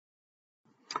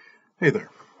Hey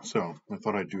there. So I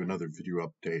thought I'd do another video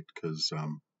update because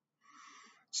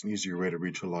it's an easier way to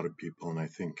reach a lot of people, and I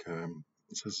think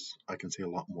it says I can say a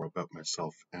lot more about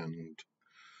myself and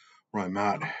where I'm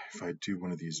at if I do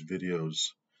one of these videos.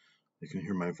 You can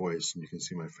hear my voice and you can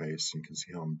see my face and you can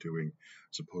see how I'm doing,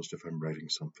 as opposed to if I'm writing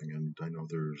something. And I know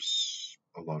there's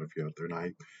a lot of you out there, and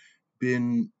I've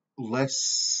been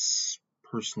less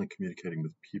personally communicating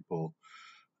with people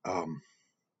um,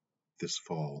 this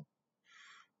fall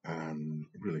and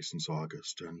really since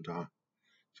August, and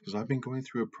because I've been going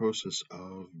through a process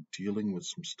of dealing with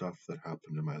some stuff that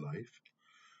happened in my life.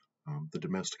 The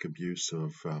domestic abuse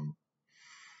of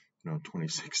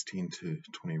 2016 to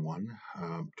 2021,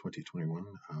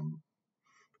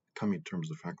 coming to terms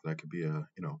with the fact that I could be a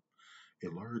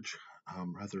large,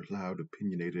 rather loud,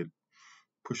 opinionated,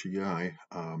 pushy guy,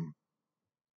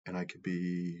 and I could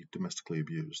be domestically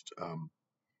abused.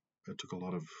 It took a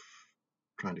lot of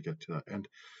trying to get to that, and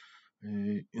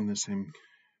in the same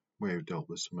way, I've dealt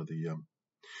with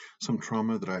some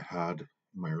trauma that I had in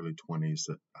my early 20s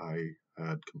that I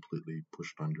had completely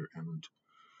pushed under, and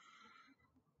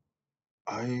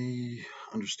I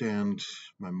understand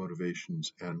my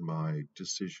motivations and my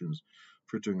decisions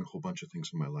for doing a whole bunch of things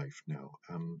in my life now,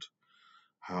 and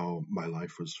how my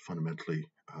life was fundamentally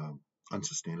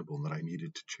unsustainable, and that I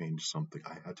needed to change something.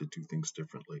 I had to do things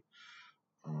differently.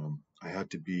 I had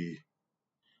to be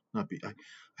not be I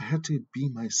had to be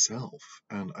myself,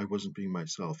 and I wasn't being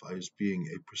myself. I was being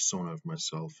a persona of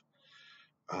myself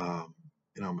um,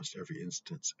 in almost every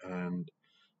instance, and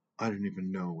I didn't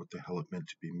even know what the hell it meant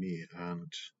to be me.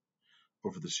 And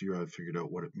over this year, I've figured out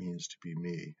what it means to be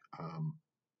me,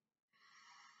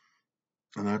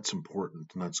 and that's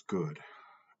important and that's good.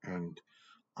 And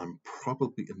I'm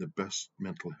probably in the best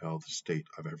mental health state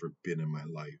I've ever been in my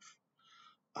life.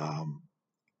 Um,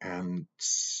 and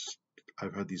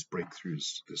I've had these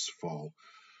breakthroughs this fall.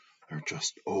 They're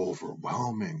just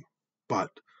overwhelming,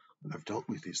 but I've dealt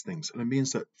with these things, and it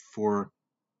means that for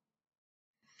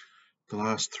the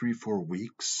last 3-4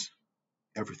 weeks,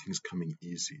 everything's coming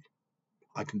easy.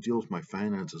 I can deal with my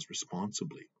finances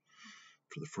responsibly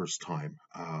for the first time.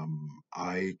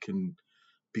 I can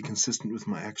be consistent with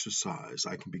my exercise.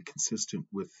 I can be consistent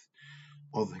with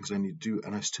all the things I need to do,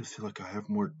 and I still feel like I have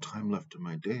more time left in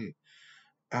my day.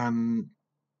 And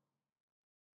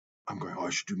I'm going, oh, I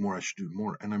should do more. I should do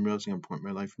more. And I'm realizing at a point in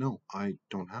my life, no, I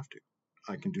don't have to.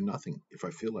 I can do nothing if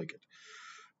I feel like it.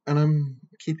 And I'm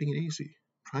keeping it easy,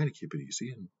 trying to keep it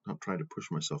easy and not trying to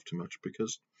push myself too much,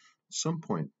 because at some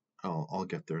point I'll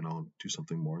get there and I'll do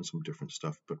something more and some different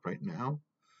stuff. But right now,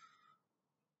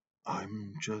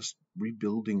 I'm just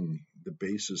rebuilding the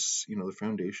basis, the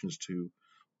foundations to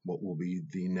what will be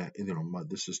the net,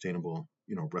 the sustainable,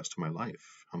 rest of my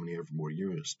life. How many ever more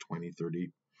years, 20,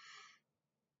 30,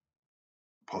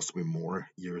 possibly more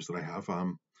years that I have. I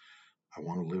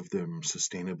want to live them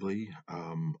sustainably.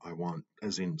 I want,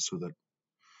 as in, so that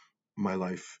my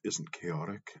life isn't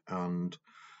chaotic and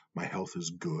my health is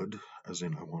good, as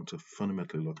in, I want to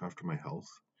fundamentally look after my health.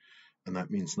 And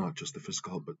that means not just the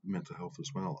physical health, but mental health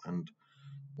as well. And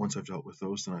once I've dealt with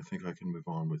those, then I think I can move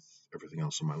on with everything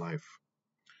else in my life.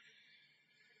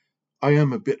 I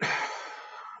am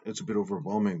it's a bit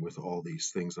overwhelming with all these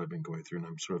things that I've been going through, and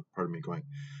I'm sort of part of me going,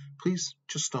 please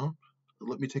just stop,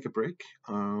 let me take a break.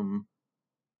 But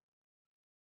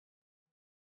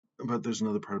there's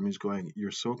another part of me is going, you're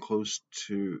so close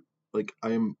to, like,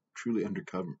 I am truly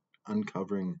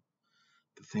uncovering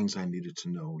the things I needed to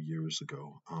know years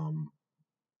ago. I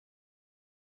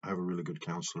have a really good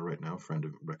counselor right now, a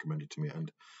friend recommended to me,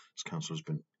 and this counselor's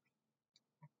been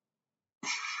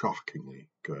shockingly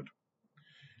good.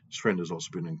 His friend has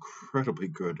also been incredibly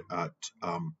good at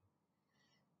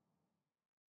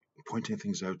pointing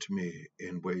things out to me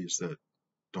in ways that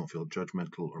don't feel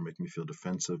judgmental or make me feel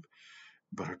defensive,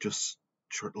 but are just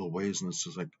short little ways. And it's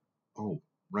just like, oh,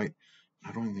 right.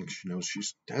 I don't even think she knows she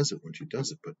does it when she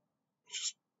does it, but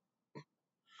just.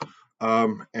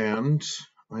 And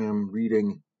I am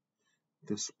reading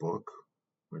this book,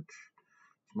 which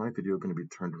my video going to be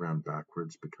turned around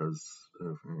backwards because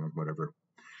of whatever.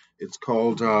 It's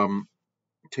called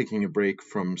Taking a Break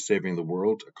from Saving the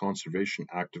World, a conservation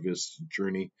activist's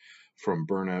journey from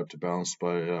burnout to balance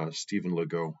by Stephen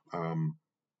Legault. I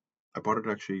bought it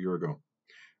actually a year ago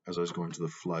as I was going to the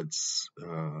floods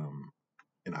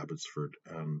in Abbotsford,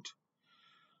 and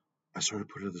I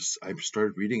started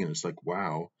reading it, and it's like,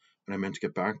 wow. And I meant to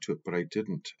get back to it, but I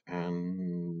didn't.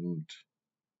 And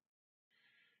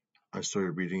I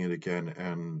started reading it again,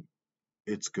 and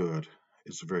it's good.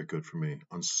 It's very good for me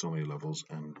on so many levels.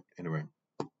 And anyway,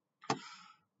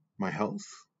 my health.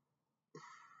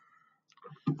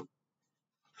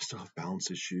 still have balance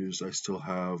issues. I still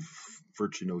have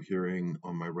virtually no hearing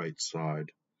on my right side.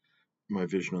 My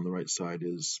vision on the right side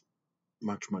is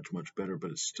much, much, much better,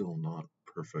 but it's still not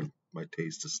perfect. My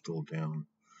taste is still down.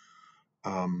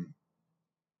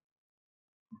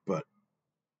 But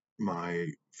my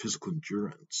physical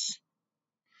endurance,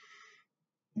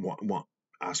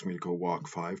 ask me to go walk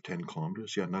 5-10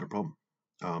 kilometers. Yeah, not a problem.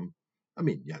 I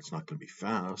mean, yeah, it's not going to be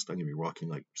fast. I'm going to be walking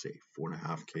like, say,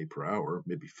 4.5K per hour,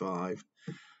 maybe 5.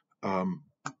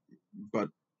 But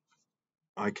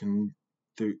I can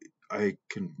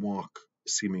walk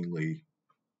seemingly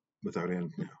without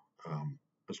end now,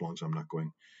 as long as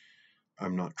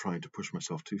I'm not trying to push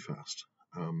myself too fast.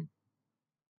 And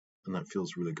that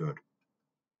feels really good.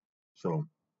 So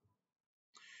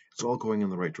it's all going in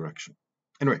the right direction.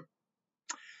 Anyway,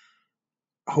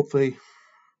 hopefully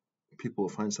people will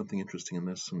find something interesting in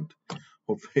this, and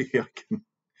hopefully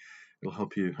it'll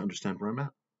help you understand where I'm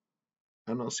at.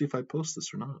 And I'll see if I post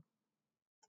this or not.